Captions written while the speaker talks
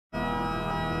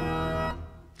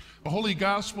The Holy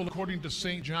Gospel according to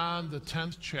St. John, the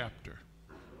 10th chapter.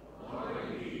 Glory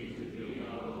be to thee,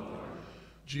 O Lord.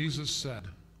 Jesus said,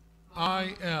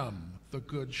 I am the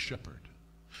good shepherd.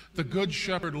 The good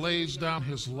shepherd lays down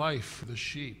his life for the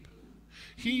sheep.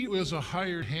 He who is a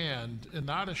hired hand and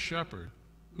not a shepherd,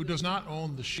 who does not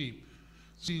own the sheep,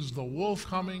 sees the wolf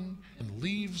coming and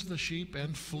leaves the sheep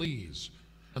and flees,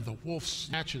 and the wolf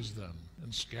snatches them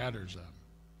and scatters them.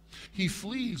 He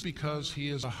flees because he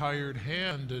is a hired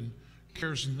hand and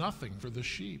cares nothing for the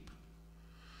sheep.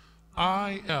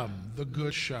 I am the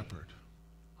good shepherd.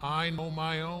 I know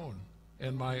my own,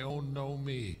 and my own know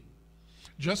me.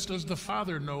 Just as the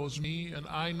Father knows me, and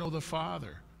I know the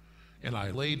Father, and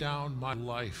I lay down my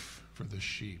life for the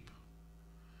sheep.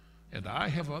 And I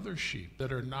have other sheep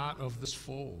that are not of this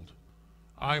fold.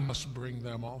 I must bring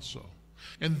them also,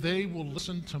 and they will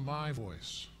listen to my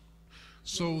voice.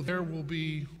 So there will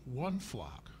be one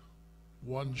flock,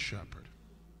 one shepherd.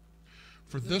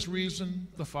 For this reason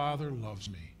the Father loves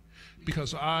me,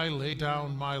 because I lay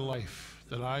down my life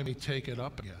that I may take it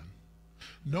up again.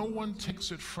 No one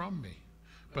takes it from me,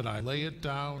 but I lay it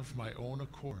down of my own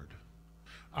accord.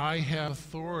 I have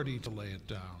authority to lay it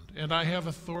down, and I have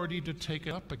authority to take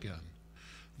it up again.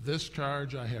 This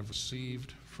charge I have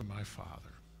received from my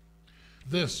Father.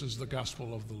 This is the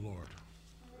gospel of the Lord.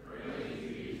 Praise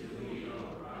be to thee,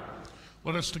 O Christ.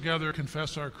 Let us together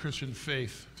confess our Christian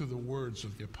faith through the words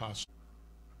of the apostle.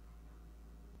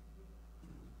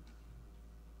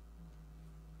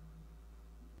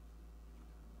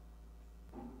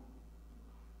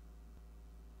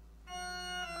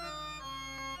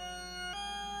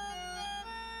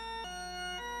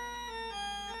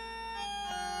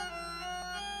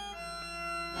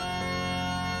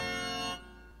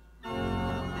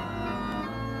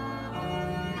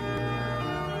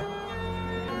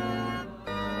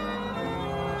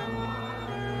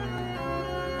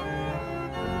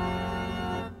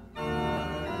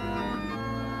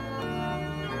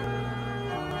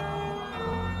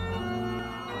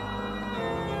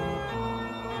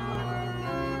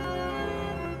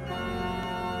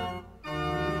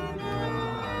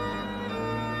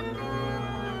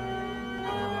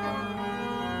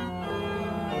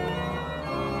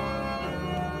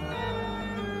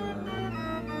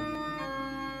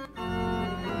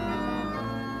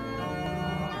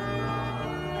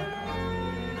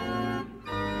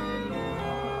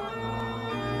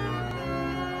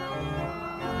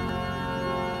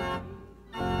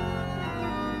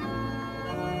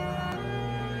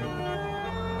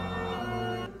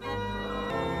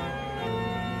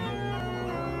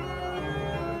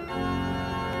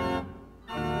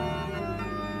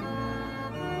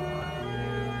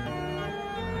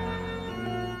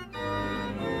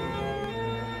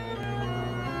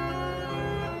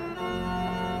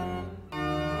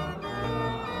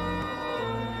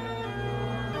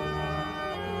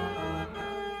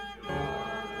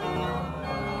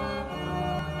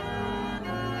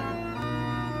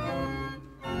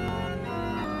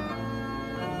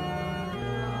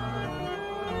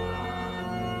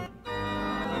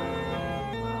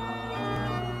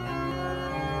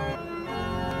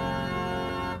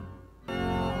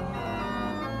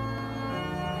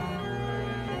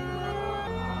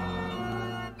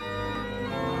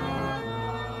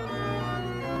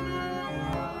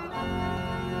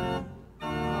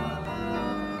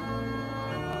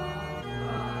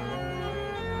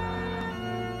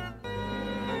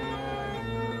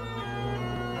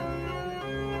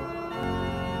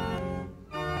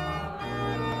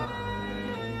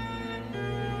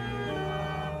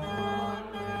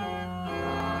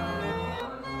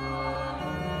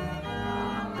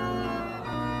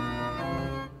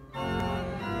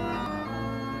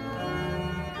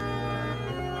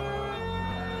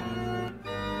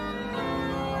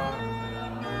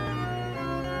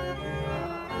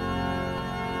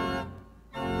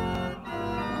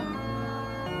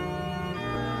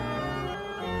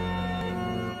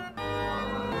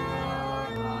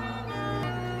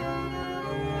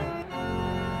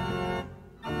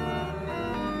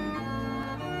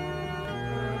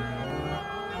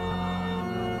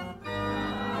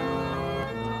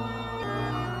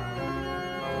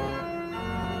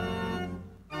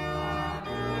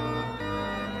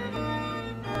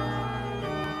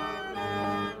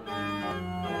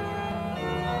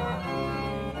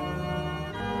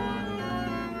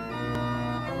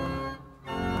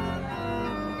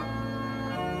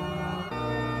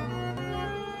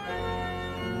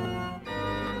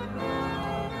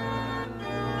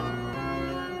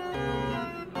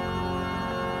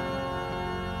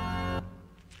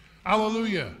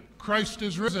 Hallelujah. Christ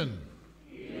is risen.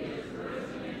 He is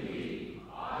risen indeed.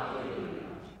 Hallelujah.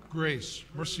 Grace,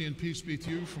 mercy, and peace be to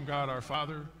you from God our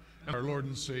Father and our Lord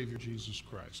and Savior Jesus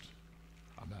Christ.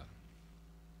 Amen.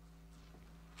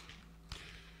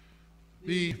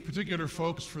 The particular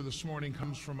focus for this morning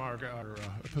comes from our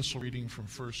epistle reading from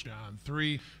 1 John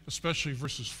 3, especially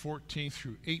verses 14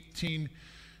 through 18.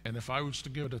 And if I was to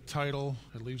give it a title,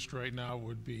 at least right now, it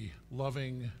would be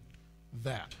Loving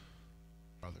That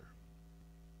Brother.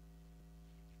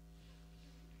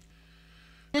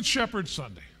 Good Shepherd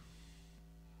Sunday.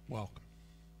 Welcome.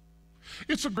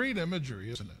 It's a great imagery,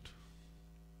 isn't it?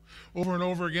 Over and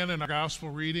over again in our gospel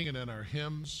reading and in our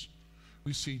hymns,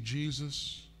 we see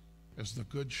Jesus as the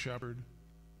Good Shepherd,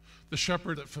 the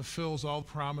shepherd that fulfills all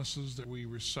promises that we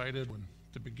recited at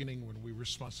the beginning when we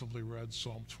responsibly read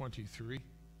Psalm 23.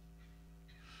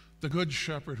 The Good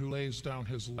Shepherd who lays down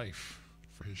his life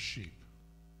for his sheep.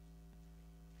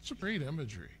 It's a great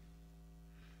imagery.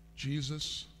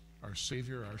 Jesus, our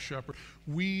Savior, our shepherd.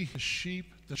 We, his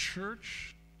sheep, the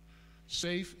church,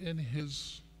 safe in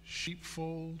his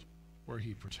sheepfold where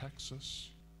he protects us.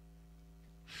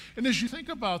 And as you think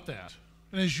about that,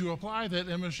 and as you apply that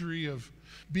imagery of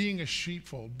being a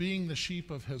sheepfold, being the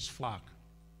sheep of his flock,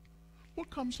 what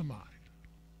comes to mind?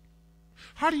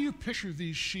 How do you picture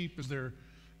these sheep as they're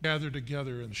gathered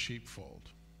together in the sheepfold?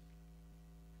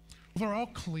 Well, they're all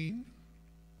clean.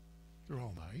 They're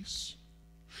all nice.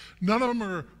 None of them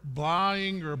are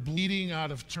blying or bleeding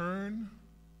out of turn.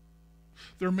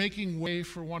 They're making way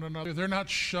for one another. They're not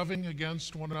shoving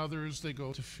against one another as they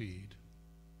go to feed.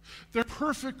 They're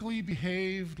perfectly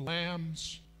behaved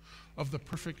lambs of the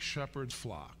perfect shepherd's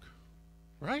flock,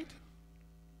 right?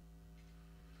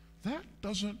 That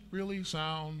doesn't really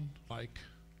sound like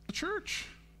the church,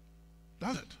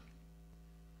 does it?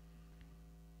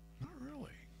 Not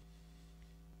really.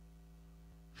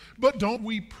 But don't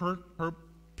we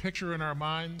picture in our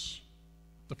minds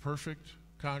the perfect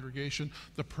congregation,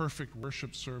 the perfect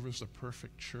worship service, the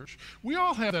perfect church? We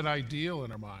all have that ideal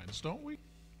in our minds, don't we?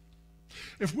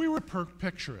 If we were to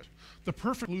picture it, the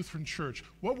perfect Lutheran church,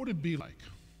 what would it be like?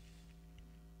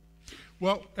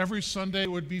 Well, every Sunday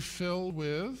would be filled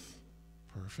with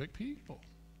perfect people.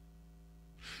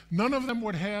 None of them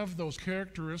would have those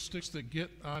characteristics that get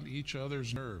on each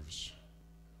other's nerves.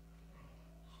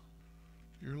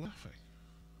 You're laughing.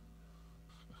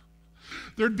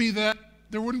 There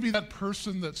wouldn't be that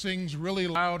person that sings really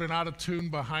loud and out of tune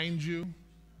behind you.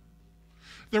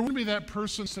 There wouldn't be that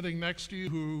person sitting next to you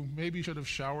who maybe should have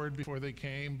showered before they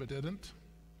came but didn't.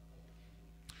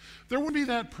 There wouldn't be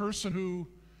that person who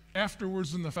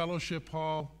afterwards in the fellowship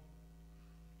hall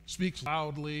speaks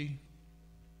loudly,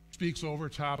 speaks over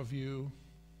top of you,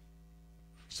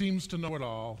 seems to know it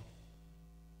all.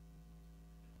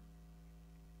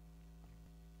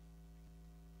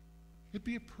 It'd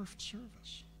be a perfect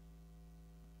service.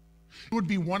 It would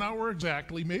be 1 hour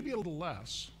exactly, maybe a little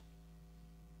less.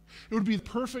 It would be the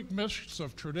perfect mix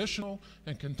of traditional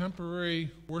and contemporary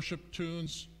worship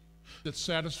tunes that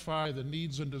satisfy the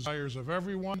needs and desires of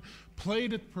everyone,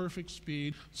 played at perfect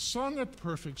speed, sung at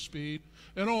perfect speed,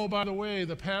 and oh, by the way,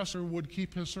 the pastor would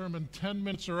keep his sermon 10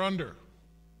 minutes or under.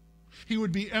 He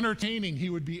would be entertaining, he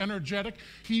would be energetic,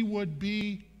 he would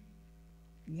be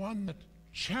one that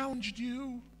challenged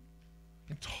you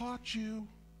and taught you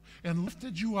and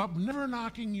lifted you up, never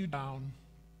knocking you down.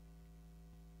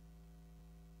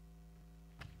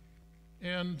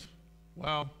 And,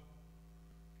 well,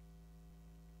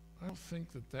 I don't think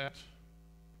that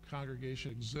congregation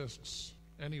exists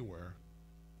anywhere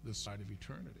this side of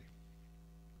eternity.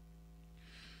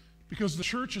 Because the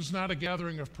church is not a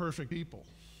gathering of perfect people.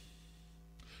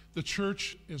 The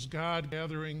church is God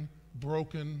gathering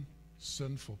broken,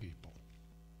 sinful people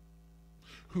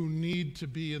who need to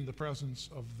be in the presence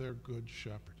of their good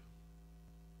shepherd.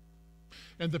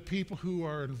 And the people who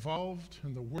are involved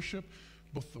in the worship,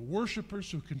 both the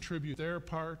worshipers who contribute their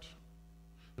part,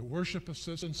 the worship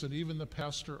assistants, and even the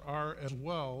pastor are as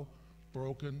well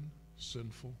broken,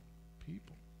 sinful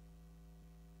people.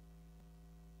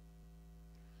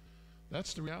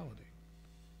 That's the reality.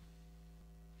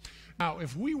 Now,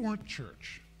 if we weren't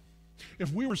church,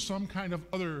 if we were some kind of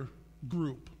other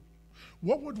group,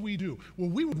 what would we do?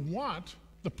 Well, we would want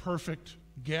the perfect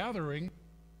gathering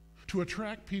to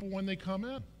attract people when they come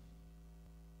in.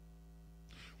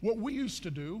 What we used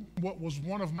to do, what was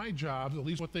one of my jobs, at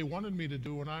least what they wanted me to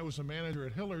do when I was a manager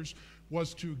at Hiller's,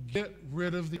 was to get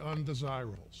rid of the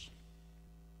undesirables,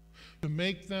 to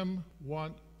make them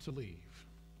want to leave.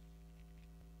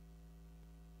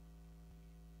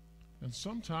 And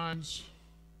sometimes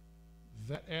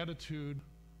that attitude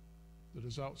that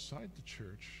is outside the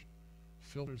church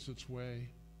filters its way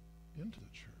into the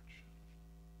church.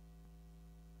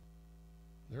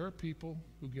 there are people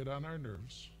who get on our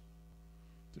nerves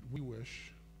that we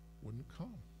wish wouldn't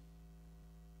come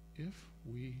if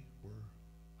we were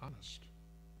honest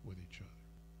with each other.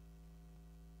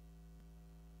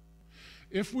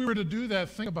 If we were to do that,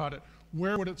 think about it,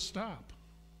 where would it stop?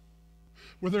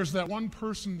 Where there's that one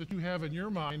person that you have in your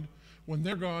mind, when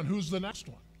they're gone, who's the next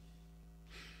one?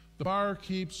 The bar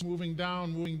keeps moving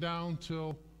down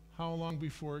till how long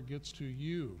before it gets to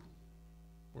you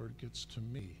or it gets to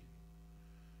me?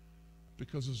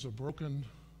 Because as a broken,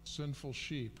 sinful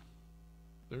sheep,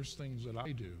 there's things that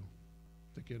I do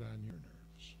that get on your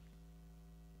nerves.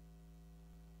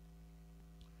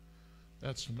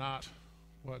 That's not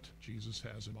what Jesus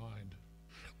has in mind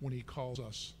when he calls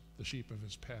us the sheep of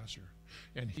his pasture,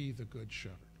 and he the good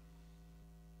shepherd.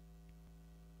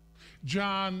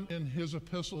 John, in his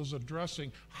epistle, is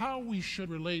addressing how we should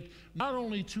relate not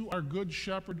only to our good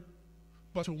shepherd,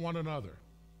 but to one another.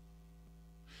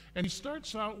 And he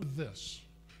starts out with this: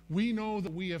 we know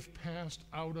that we have passed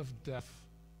out of death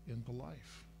into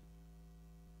life.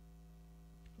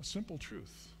 A simple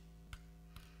truth.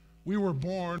 We were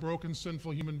born broken,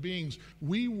 sinful human beings.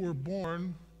 We were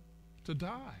born to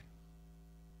die.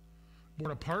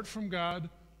 Born apart from God,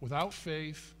 without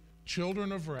faith,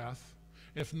 children of wrath.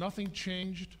 If nothing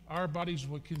changed, our bodies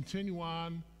would continue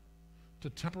on to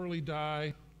temporarily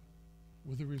die,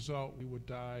 with the result we would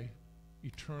die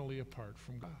eternally apart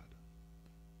from God.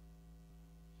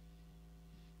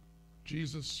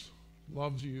 Jesus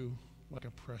loves you like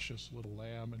a precious little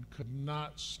lamb and could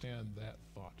not stand that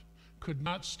thought, could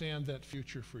not stand that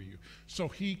future for you. So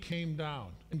he came down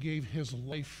and gave his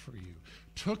life for you,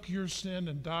 took your sin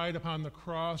and died upon the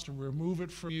cross to remove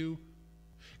it from you,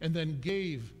 and then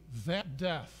gave that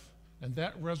death and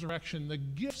that resurrection, the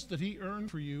gifts that he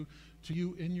earned for you, to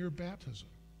you in your baptism.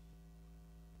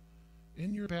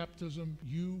 In your baptism,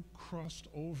 you crossed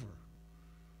over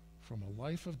from a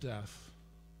life of death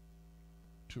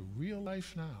to real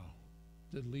life now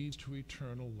that leads to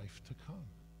eternal life to come.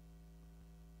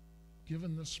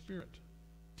 Given the Spirit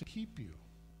to keep you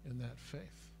in that faith.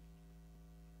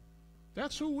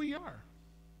 That's who we are.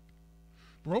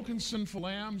 Broken, sinful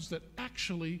lambs that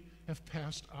actually have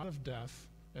passed out of death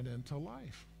and into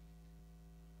life.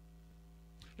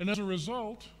 And as a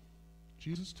result,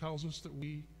 Jesus tells us that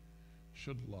we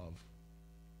should love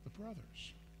the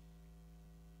brothers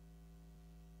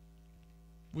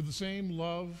with the same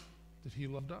love that he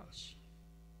loved us.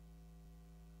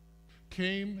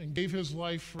 Came and gave his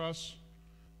life for us,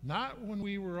 not when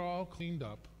we were all cleaned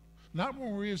up, not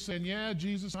when we were saying, yeah,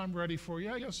 Jesus, I'm ready for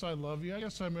you. Yes, I love you.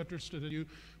 Yes, I'm interested in you.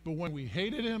 But when we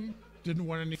hated him, didn't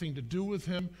want anything to do with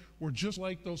him, we're just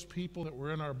like those people that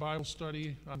were in our Bible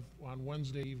study on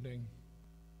Wednesday evening.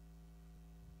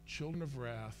 Children of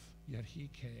wrath, yet he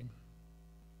came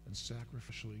and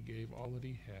sacrificially gave all that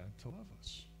he had to love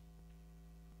us.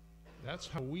 That's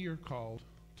how we are called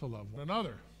to love one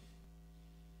another.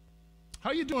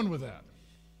 How you doing with that?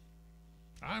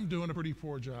 I'm doing a pretty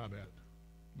poor job at it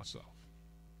myself.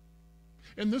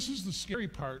 And this is the scary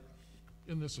part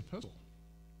in this epistle.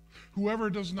 Whoever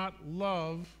does not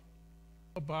love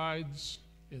abides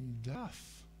in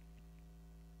death.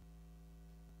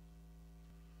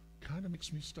 Kind of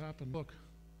makes me stop and look,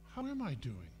 how am I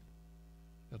doing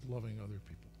at loving other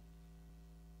people?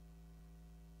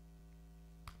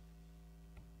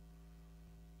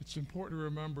 It's important to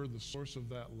remember the source of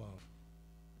that love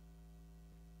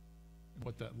and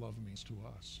what that love means to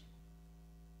us.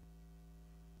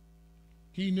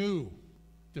 He knew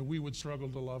that we would struggle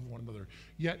to love one another,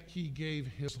 yet he gave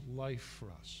his life for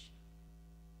us.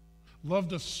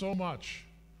 Loved us so much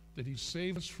that he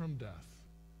saved us from death,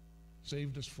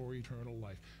 saved us for eternal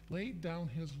life, laid down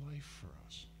his life for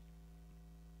us.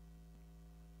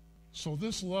 So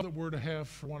this love that we're to have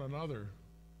for one another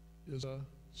is a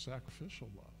sacrificial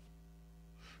love.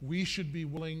 We should be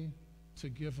willing to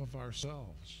give of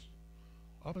ourselves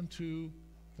up unto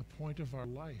the point of our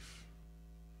life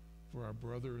for our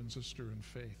brother and sister in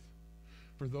faith,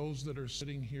 for those that are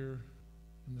sitting here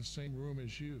in the same room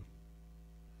as you,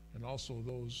 and also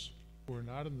those who are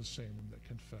not in the same room that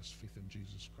confess faith in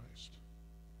Jesus Christ.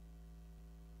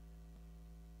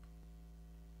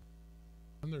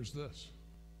 And there's this.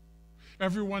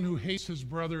 Everyone who hates his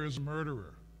brother is a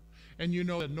murderer, and you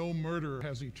know that no murderer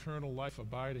has eternal life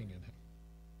abiding in him.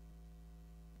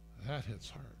 That hits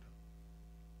hard.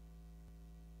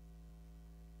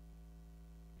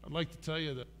 I'd like to tell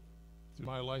you that through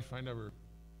my life I never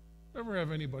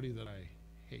have anybody that I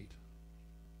hate.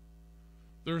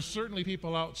 There are certainly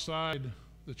people outside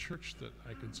the church that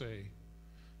I could say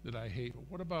that I hate, but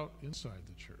what about inside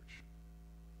the church?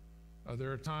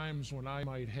 There are times when I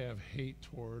might have hate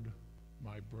toward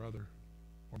my brother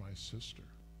or my sister.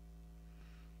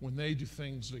 When they do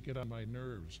things that get on my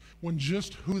nerves, when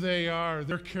just who they are,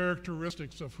 their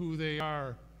characteristics of who they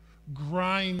are,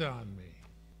 grind on me.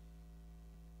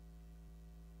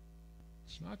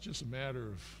 It's not just a matter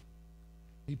of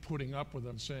me putting up with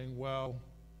them saying, well,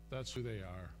 that's who they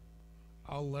are.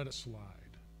 I'll let it slide.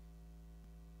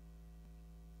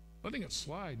 Letting it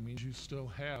slide means you still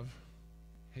have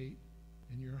hate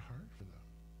in your heart for them.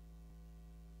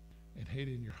 And hate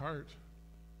in your heart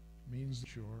means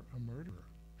that you're a murderer.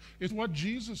 It's what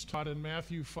Jesus taught in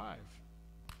Matthew 5.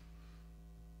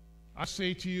 I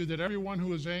say to you that everyone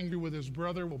who is angry with his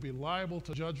brother will be liable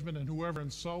to judgment, and whoever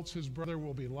insults his brother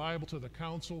will be liable to the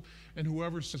council, and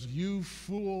whoever says, you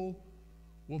fool,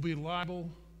 will be liable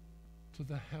to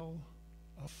the hell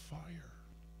of fire.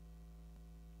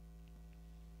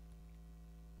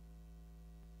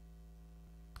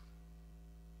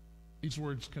 These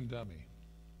words condemn me.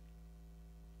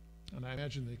 And I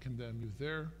imagine they condemn you.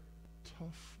 They're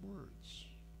tough words.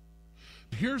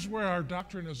 Here's where our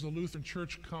doctrine as the Lutheran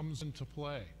Church comes into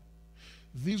play.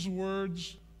 These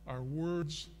words are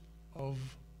words of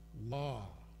law.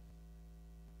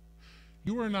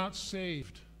 You are not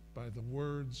saved by the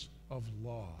words of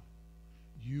law.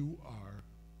 You are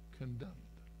condemned.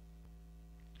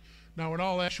 Now, in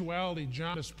all actuality,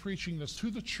 John is preaching this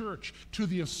to the church, to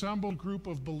the assembled group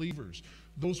of believers,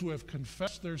 those who have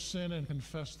confessed their sin and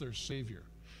confessed their Savior.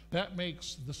 That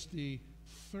makes this the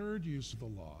third use of the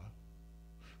law,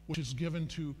 which is given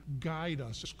to guide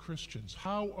us as Christians.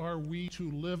 How are we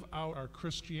to live out our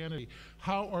Christianity?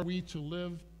 How are we to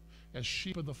live as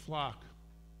sheep of the flock?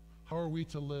 How are we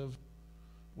to live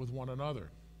with one another?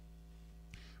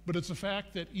 But it's a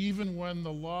fact that even when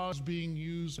the law is being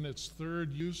used in its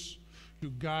third use to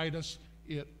guide us,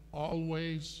 it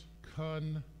always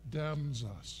condemns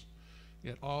us.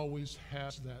 It always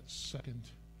has that second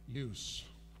use.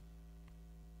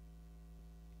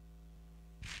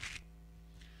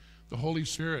 The Holy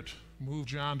Spirit moved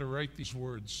John to write these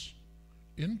words,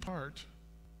 in part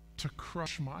to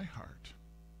crush my heart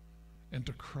and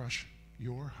to crush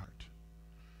your heart.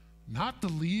 Not to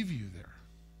leave you there,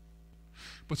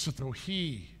 but so that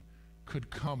he could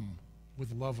come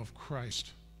with love of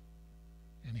Christ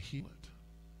and heal it.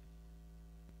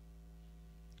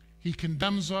 He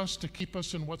condemns us to keep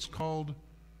us in what's called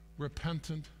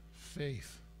repentant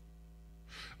faith.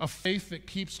 A faith that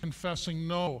keeps confessing,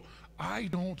 no, I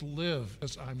don't live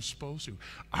as I'm supposed to.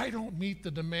 I don't meet the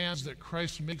demands that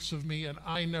Christ makes of me, and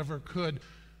I never could.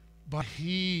 But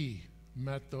he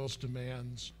met those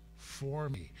demands for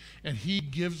me. And he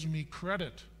gives me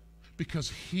credit because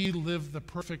he lived the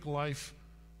perfect life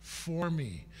for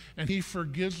me. And he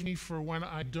forgives me for when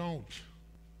I don't.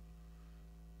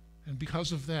 And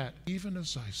because of that, even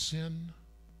as I sin,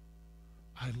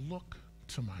 I look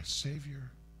to my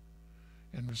Savior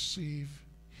and receive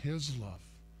his love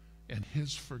and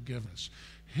his forgiveness,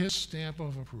 his stamp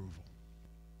of approval,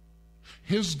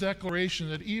 his declaration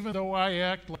that even though I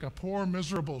act like a poor,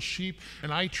 miserable sheep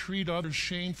and I treat others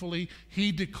shamefully,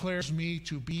 he declares me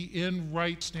to be in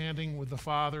right standing with the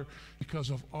Father because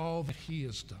of all that he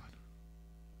has done,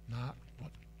 not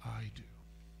what I do.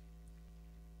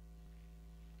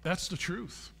 That's the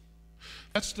truth.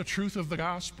 That's the truth of the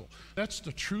gospel. That's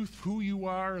the truth of who you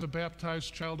are as a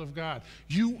baptized child of God.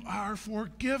 You are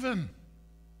forgiven.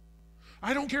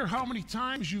 I don't care how many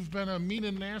times you've been a mean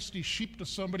and nasty sheep to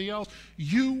somebody else.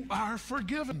 You are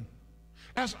forgiven,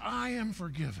 as I am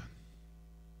forgiven.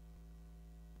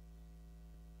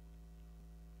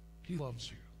 He loves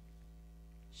you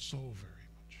so very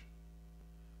much.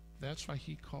 That's why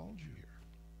he called you here.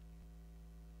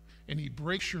 And he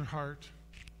breaks your heart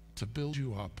to build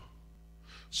you up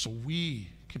so we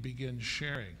can begin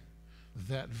sharing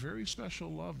that very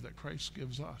special love that Christ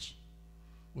gives us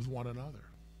with one another.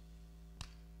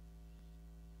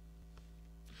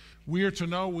 We are to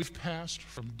know we've passed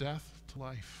from death to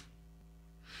life.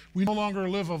 We no longer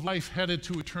live a life headed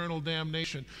to eternal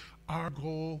damnation. Our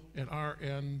goal and our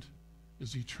end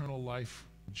is eternal life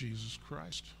with Jesus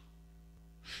Christ.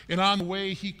 And on the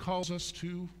way, he calls us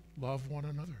to love one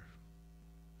another.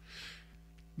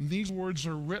 And these words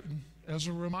are written as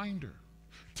a reminder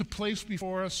to place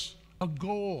before us a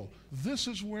goal. This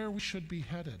is where we should be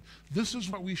headed. This is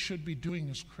what we should be doing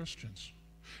as Christians.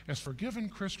 As forgiven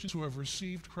Christians who have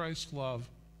received Christ's love,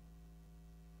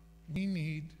 we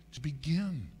need to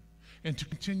begin and to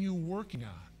continue working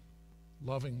on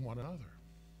loving one another.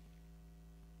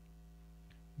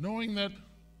 Knowing that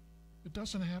it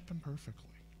doesn't happen perfectly.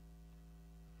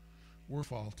 We're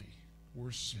faulty.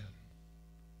 We're sin.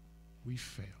 We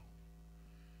fail.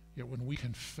 Yet when we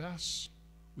confess,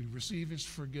 we receive his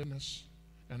forgiveness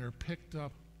and are picked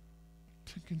up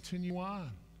to continue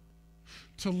on,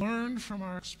 to learn from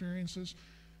our experiences,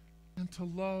 and to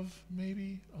love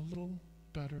maybe a little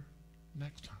better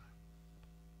next time.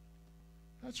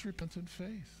 That's repentant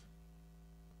faith.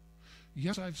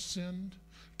 Yes, I've sinned,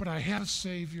 but I have a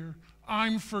Savior.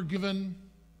 I'm forgiven.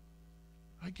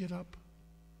 I get up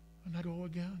and I go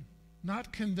again.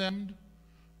 Not condemned,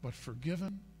 but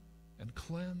forgiven and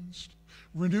cleansed,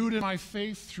 renewed in my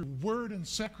faith through word and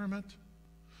sacrament,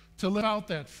 to live out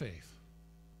that faith,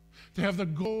 to have the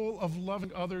goal of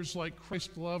loving others like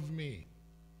Christ loved me,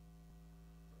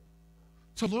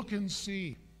 to look and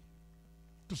see,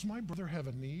 does my brother have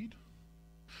a need?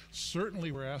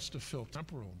 Certainly we're asked to fill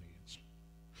temporal needs.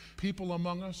 People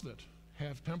among us that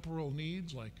have temporal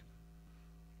needs like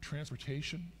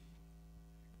transportation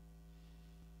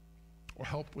or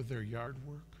help with their yard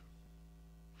work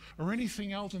or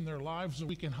anything else in their lives that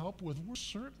we can help with, we're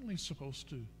certainly supposed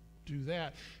to do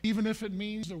that, even if it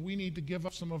means that we need to give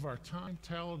up some of our time,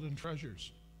 talent, and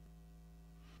treasures.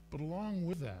 But along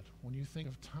with that, when you think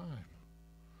of time,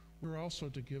 we're also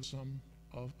to give some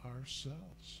of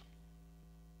ourselves,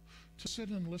 to sit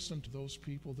and listen to those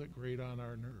people that grate on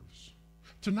our nerves,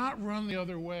 to not run the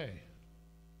other way,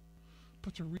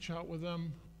 but to reach out with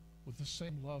them with the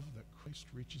same love that Christ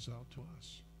reaches out to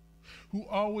us, who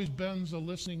always bends a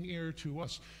listening ear to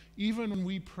us, even when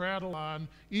we prattle on,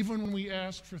 even when we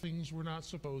ask for things we're not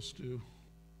supposed to,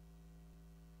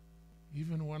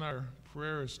 even when our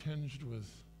prayer is tinged with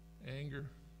anger.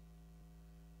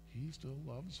 He still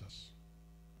loves us,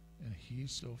 and he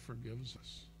still forgives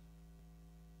us.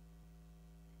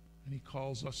 And he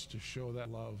calls us to show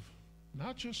that love,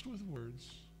 not just with words,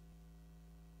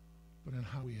 but in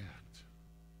how we act,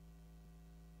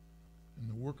 in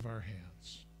the work of our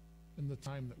hands, in the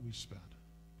time that we spend,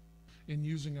 in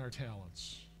using our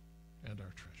talents and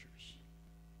our treasures.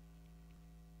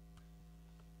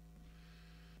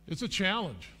 It's a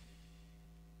challenge.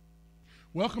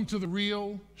 Welcome to the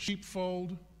real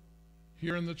sheepfold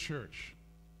here in the church.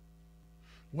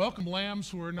 Welcome, lambs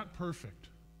who are not perfect.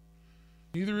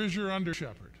 Neither is your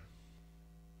under-shepherd.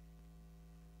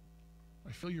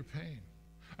 I feel your pain.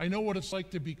 I know what it's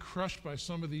like to be crushed by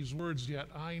some of these words, yet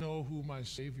I know who my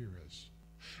Savior is.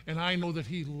 And I know that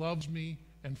he loves me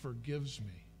and forgives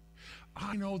me.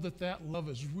 I know that that love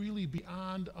is really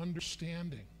beyond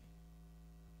understanding.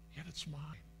 Yet it's mine,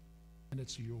 and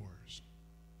it's yours.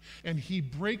 And he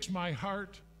breaks my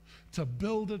heart to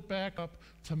build it back up,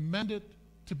 to mend it,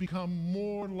 to become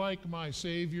more like my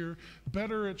Savior,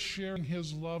 better at sharing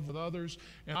his love with others.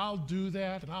 And I'll do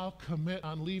that, and I'll commit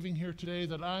on leaving here today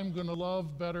that I'm going to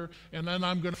love better, and then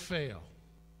I'm going to fail.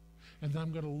 And then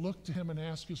I'm going to look to him and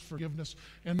ask his forgiveness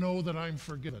and know that I'm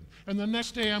forgiven. And the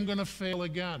next day I'm going to fail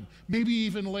again, maybe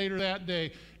even later that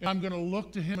day, and I'm going to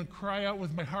look to him and cry out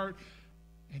with my heart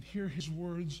and hear his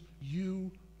words,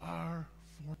 "You are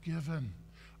forgiven.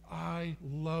 I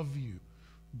love you.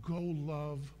 Go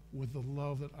love with the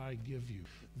love that I give you."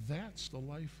 That's the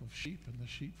life of sheep in the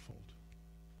sheepfold.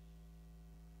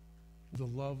 The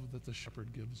love that the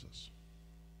shepherd gives us.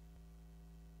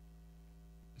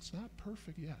 It's not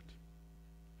perfect yet,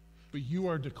 but you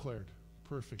are declared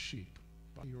perfect sheep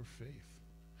by your faith.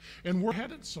 And we're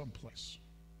headed someplace.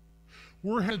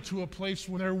 We're headed to a place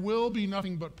where there will be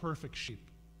nothing but perfect sheep,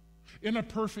 in a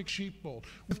perfect sheepfold,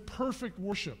 with perfect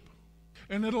worship,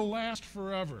 and it'll last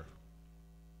forever.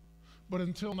 But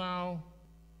until now,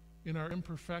 in our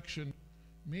imperfection,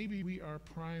 maybe we are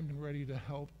primed and ready to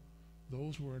help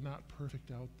those who are not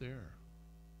perfect out there,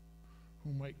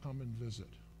 who might come and visit,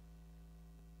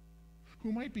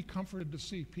 who might be comforted to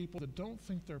see people that don't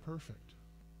think they're perfect,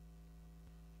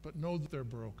 but know that they're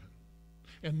broken,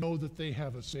 and know that they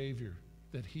have a Savior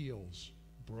that heals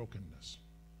brokenness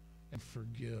and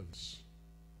forgives.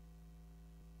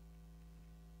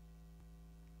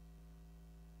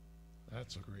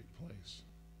 That's a great place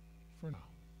for now.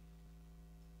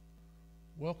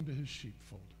 Welcome to his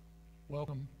sheepfold.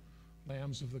 Welcome,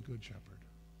 lambs of the Good Shepherd.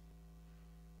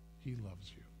 He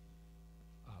loves you.